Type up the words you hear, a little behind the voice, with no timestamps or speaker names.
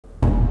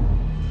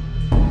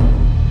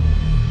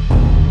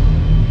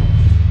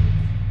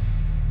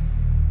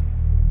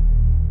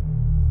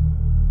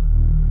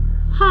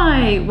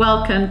Hi,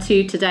 welcome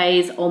to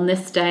today's On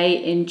This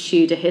Day in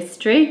Tudor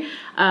History.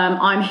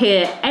 I'm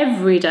here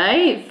every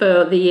day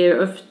for the year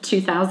of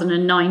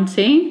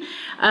 2019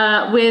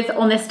 with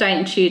On This Day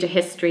in Tudor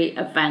History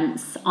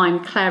events.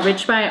 I'm Claire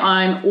Ridgway,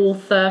 I'm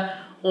author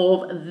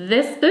of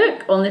this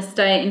book, On This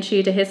Day in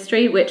Tudor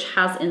History, which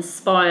has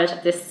inspired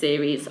this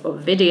series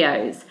of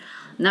videos.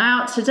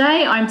 Now,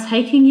 today I'm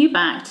taking you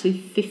back to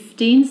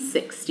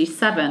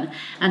 1567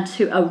 and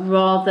to a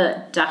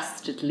rather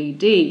dastardly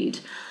deed.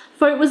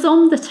 For it was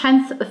on the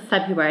 10th of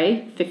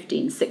February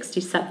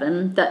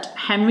 1567 that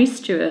Henry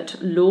Stuart,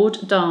 Lord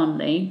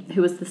Darnley,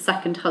 who was the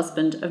second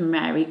husband of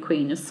Mary,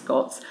 Queen of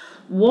Scots,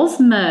 was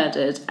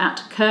murdered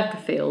at Kirk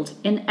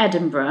in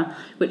Edinburgh,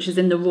 which is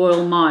in the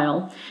Royal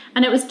Mile,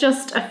 and it was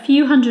just a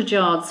few hundred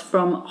yards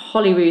from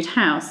Holyrood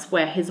House,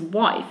 where his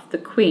wife, the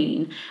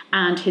Queen,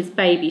 and his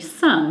baby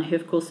son, who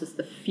of course was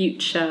the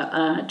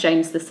future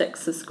James VI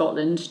of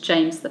Scotland,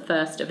 James I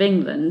of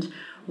England,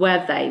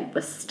 where they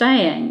were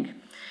staying.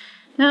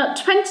 Now,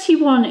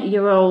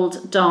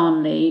 21-year-old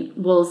Darnley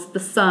was the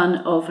son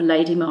of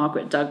Lady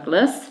Margaret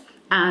Douglas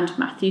and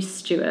Matthew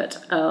Stuart,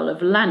 Earl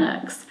of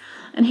Lennox,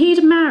 and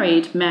he'd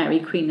married Mary,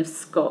 Queen of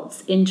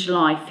Scots, in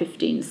July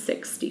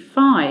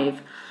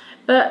 1565.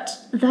 But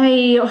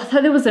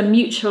although there was a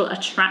mutual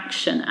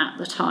attraction at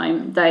the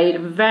time, they'd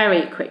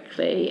very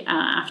quickly,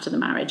 after the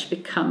marriage,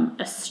 become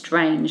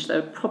estranged.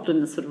 There were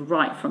problems sort of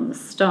right from the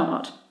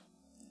start.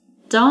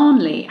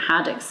 Darnley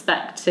had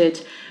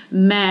expected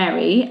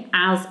Mary,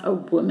 as a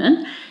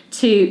woman,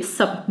 to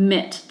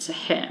submit to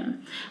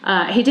him.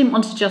 He didn't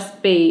want to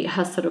just be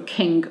her sort of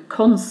king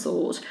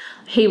consort.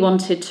 He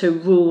wanted to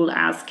rule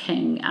as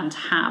king and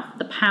have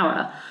the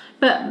power.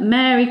 But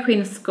Mary,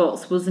 Queen of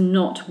Scots, was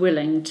not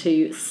willing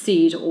to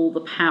cede all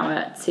the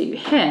power to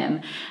him.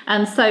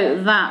 And so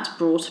that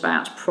brought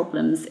about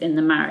problems in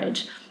the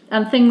marriage.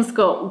 And things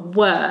got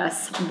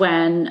worse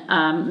when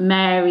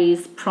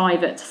Mary's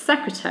private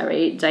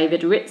secretary,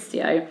 David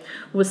Rizzio,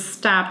 was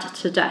stabbed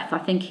to death. I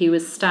think he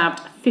was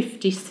stabbed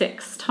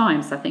 56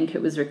 times, I think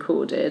it was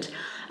recorded.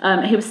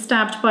 He was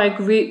stabbed by a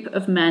group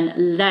of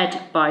men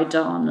led by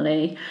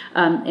Darnley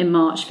in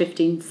March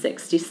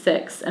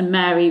 1566, and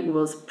Mary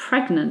was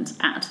pregnant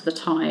at the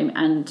time,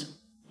 and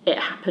it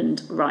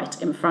happened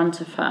right in front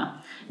of her.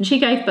 And she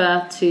gave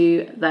birth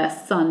to their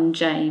son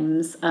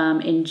James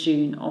in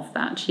June of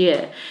that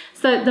year.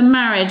 So the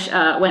marriage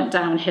went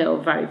downhill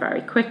very,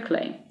 very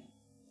quickly.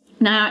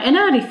 Now, in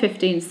early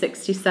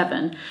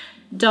 1567,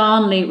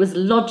 Darnley was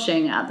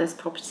lodging at this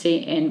property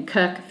in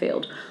Kirk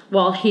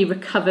while he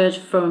recovered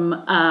from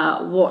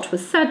what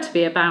was said to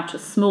be a bout of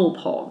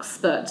smallpox,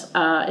 but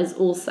is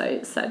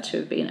also said to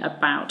have been a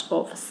bout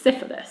of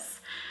syphilis.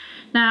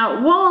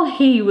 Now, while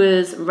he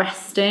was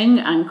resting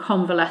and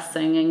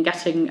convalescing and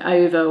getting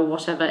over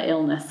whatever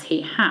illness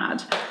he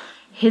had,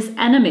 his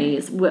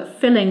enemies were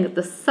filling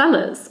the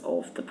cellars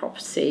of the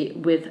property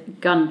with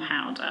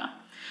gunpowder.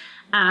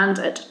 And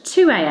at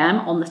 2 a.m.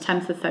 on the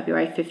 10th of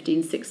February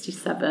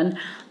 1567,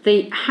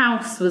 the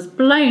house was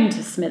blown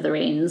to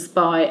smithereens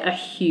by a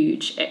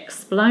huge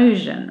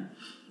explosion.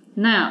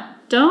 Now,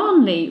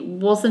 Darnley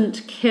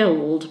wasn't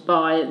killed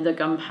by the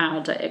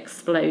gunpowder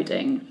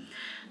exploding.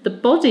 The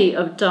body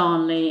of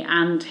Darnley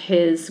and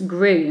his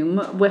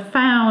groom were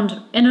found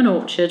in an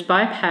orchard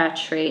by a pear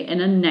tree in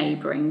a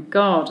neighbouring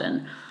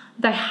garden.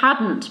 They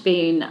hadn't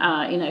been,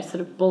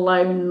 sort of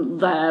blown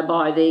there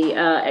by the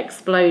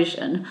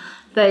explosion.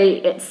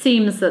 It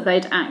seems that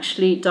they'd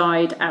actually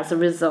died as a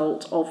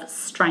result of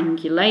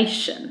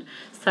strangulation.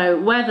 So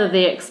whether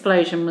the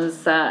explosion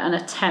was an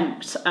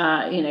attempt,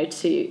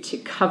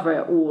 to cover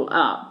it all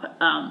up,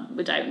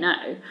 we don't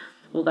know.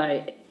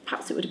 Although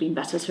perhaps it would have been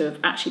better to have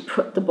actually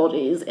put the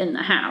bodies in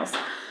the house.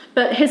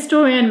 But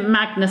historian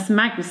Magnus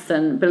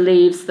Magnusson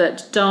believes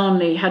that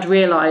Darnley had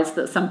realised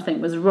that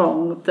something was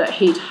wrong, that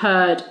he'd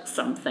heard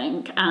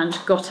something and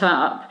got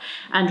up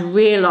and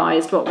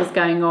realised what was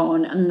going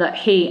on, and that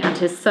he and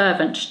his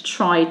servant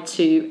tried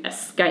to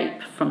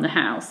escape from the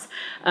house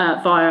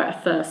via a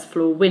first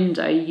floor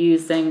window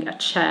using a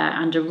chair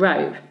and a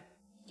rope.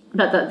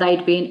 But that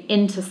they'd been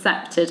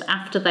intercepted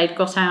after they'd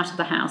got out of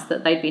the house,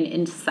 that they'd been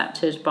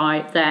intercepted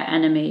by their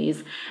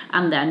enemies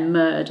and then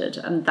murdered,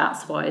 and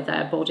that's why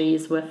their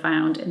bodies were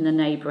found in the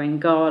neighbouring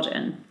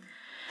garden.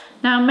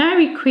 Now,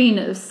 Mary, Queen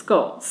of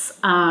Scots,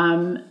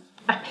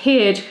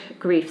 appeared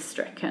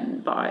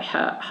grief-stricken by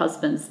her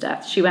husband's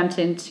death. She went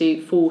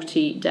into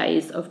 40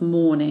 days of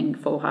mourning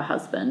for her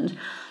husband.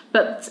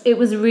 But it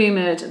was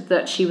rumoured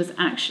that she was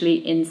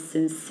actually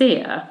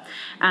insincere,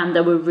 and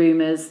there were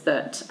rumours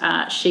that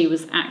she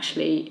was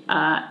actually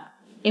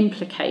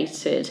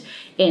implicated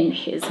in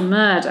his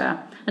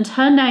murder. And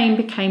her name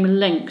became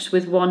linked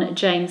with one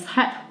James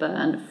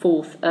Hepburn,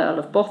 4th Earl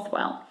of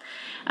Bothwell.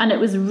 And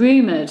it was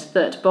rumoured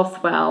that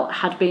Bothwell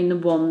had been the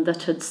one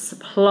that had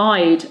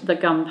supplied the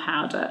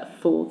gunpowder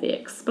for the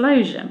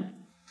explosion.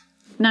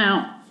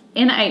 Now,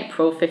 in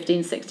April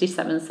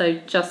 1567, so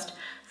just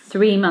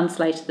 3 months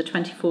later, the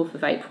 24th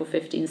of April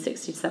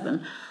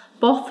 1567,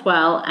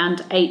 Bothwell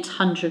and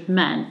 800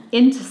 men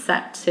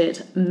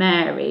intercepted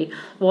Mary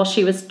while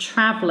she was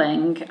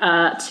travelling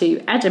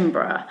to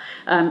Edinburgh.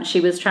 She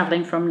was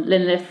travelling from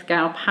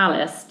Linlithgow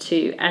Palace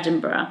to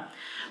Edinburgh.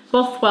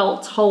 Bothwell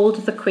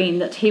told the Queen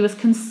that he was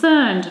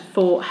concerned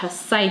for her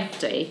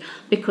safety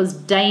because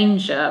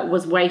danger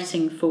was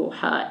waiting for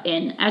her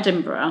in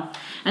Edinburgh,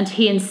 and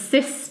he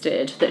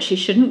insisted that she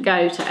shouldn't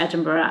go to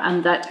Edinburgh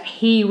and that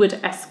he would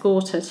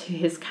escort her to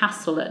his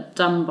castle at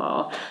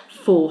Dunbar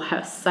for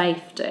her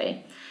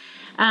safety.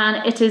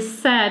 And it is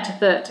said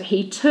that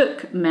he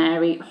took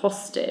Mary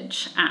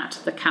hostage at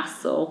the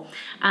castle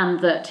and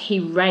that he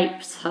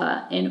raped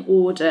her in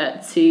order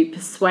to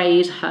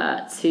persuade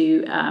her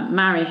to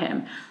marry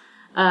him.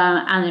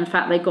 And in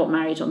fact, they got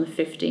married on the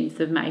 15th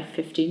of May,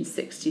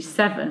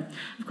 1567.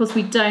 Of course,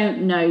 we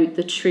don't know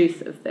the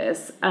truth of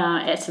this.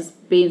 It has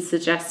been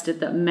suggested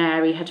that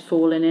Mary had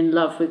fallen in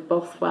love with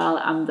Bothwell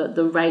and that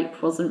the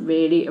rape wasn't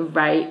really a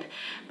rape,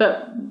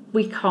 but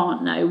we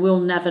can't know.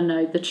 We'll never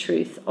know the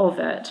truth of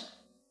it.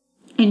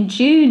 In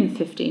June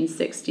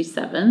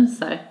 1567,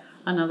 so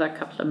another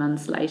couple of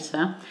months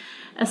later,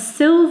 a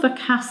silver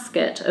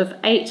casket of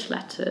 8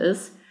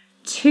 letters,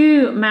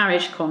 2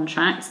 marriage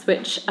contracts,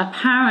 which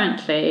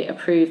apparently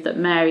proved that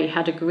Mary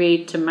had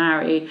agreed to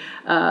marry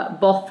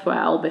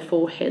Bothwell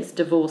before his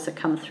divorce had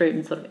come through,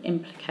 and sort of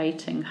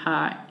implicating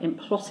her in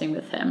plotting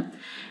with him,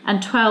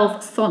 and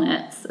 12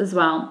 sonnets as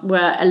well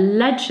were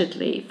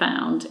allegedly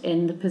found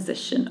in the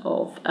possession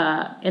of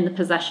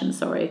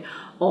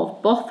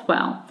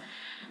Bothwell.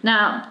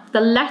 Now,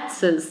 the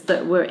letters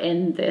that were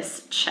in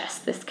this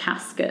chest, this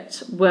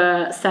casket,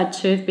 were said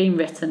to have been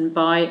written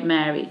by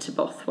Mary to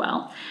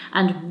Bothwell,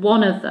 and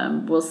one of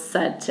them was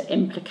said to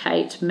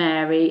implicate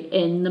Mary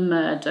in the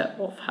murder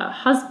of her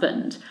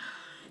husband.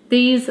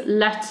 These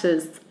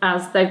letters,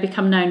 as they've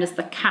become known as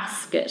the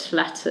casket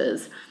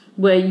letters,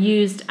 were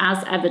used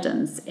as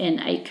evidence in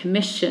a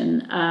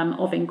commission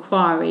of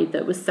inquiry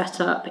that was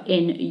set up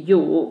in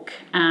York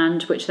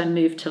and which then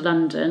moved to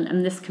London.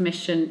 And this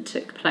commission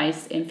took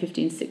place in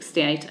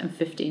 1568 and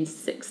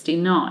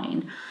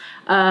 1569.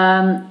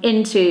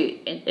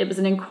 It was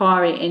an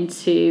inquiry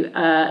into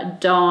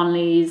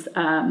Darnley's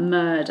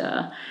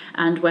murder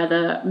and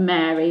whether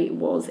Mary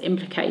was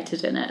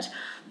implicated in it.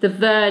 The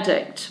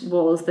verdict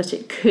was that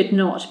it could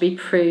not be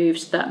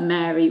proved that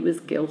Mary was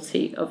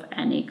guilty of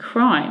any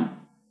crime.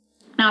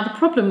 Now, the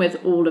problem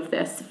with all of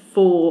this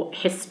for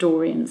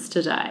historians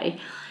today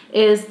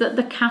is that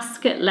the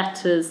casket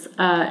letters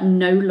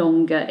no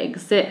longer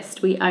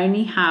exist. We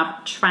only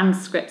have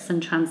transcripts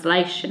and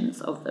translations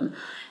of them.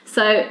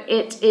 So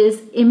it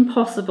is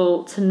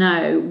impossible to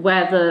know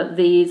whether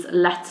these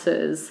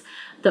letters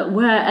that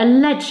were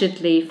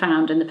allegedly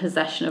found in the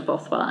possession of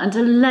Bothwell and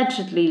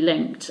allegedly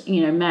linked,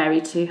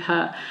 Mary to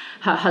her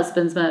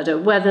husband's murder,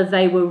 whether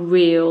they were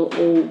real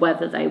or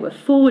whether they were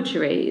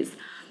forgeries.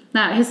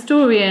 Now,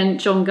 historian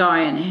John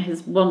Guy, in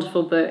his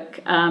wonderful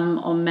book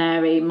on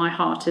Mary, My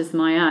Heart is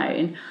My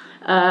Own,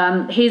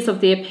 he's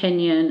of the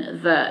opinion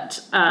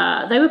that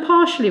they were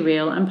partially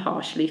real and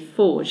partially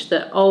forged,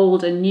 that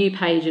old and new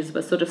pages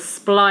were sort of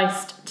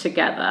spliced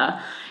together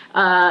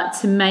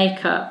to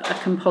make up a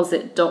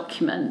composite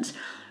document,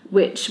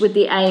 which with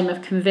the aim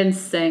of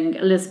convincing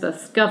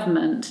Elizabeth's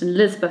government and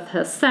Elizabeth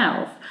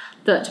herself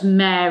that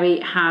Mary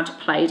had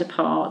played a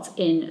part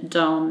in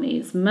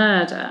Darnley's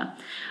murder.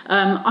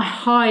 I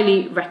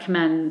highly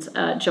recommend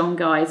John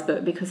Guy's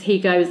book because he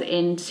goes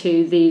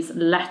into these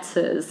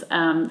letters,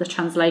 the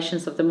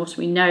translations of them, what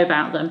we know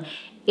about them,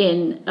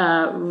 in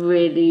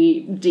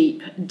really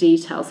deep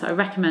detail. So I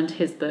recommend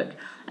his book.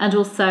 And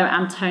also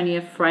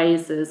Antonia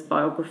Fraser's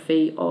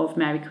biography of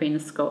Mary Queen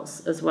of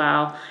Scots as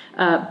well.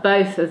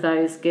 Both of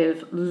those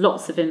give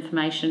lots of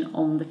information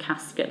on the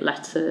casket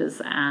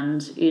letters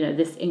and,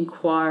 this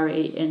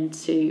inquiry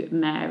into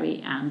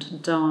Mary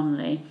and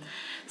Darnley.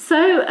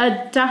 So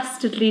a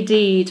dastardly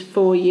deed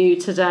for you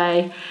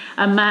today.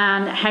 A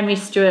man, Henry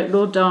Stuart,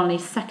 Lord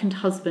Darnley's second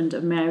husband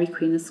of Mary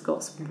Queen of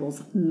Scots,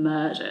 was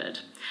murdered.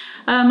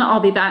 I'll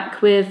be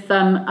back with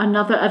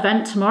another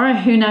event tomorrow.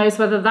 Who knows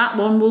whether that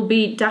one will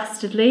be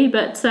dastardly,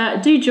 but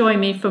do join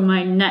me for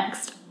my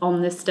next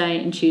On This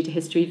Day in Tudor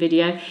History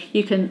video.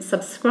 You can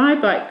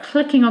subscribe by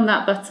clicking on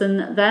that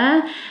button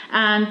there,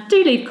 and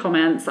do leave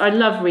comments. I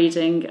love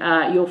reading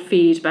your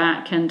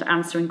feedback and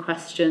answering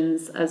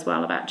questions as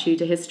well about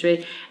Tudor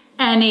history.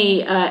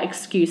 Any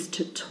excuse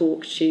to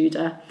talk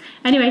Tudor.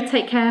 Anyway,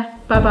 take care.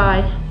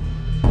 Bye-bye.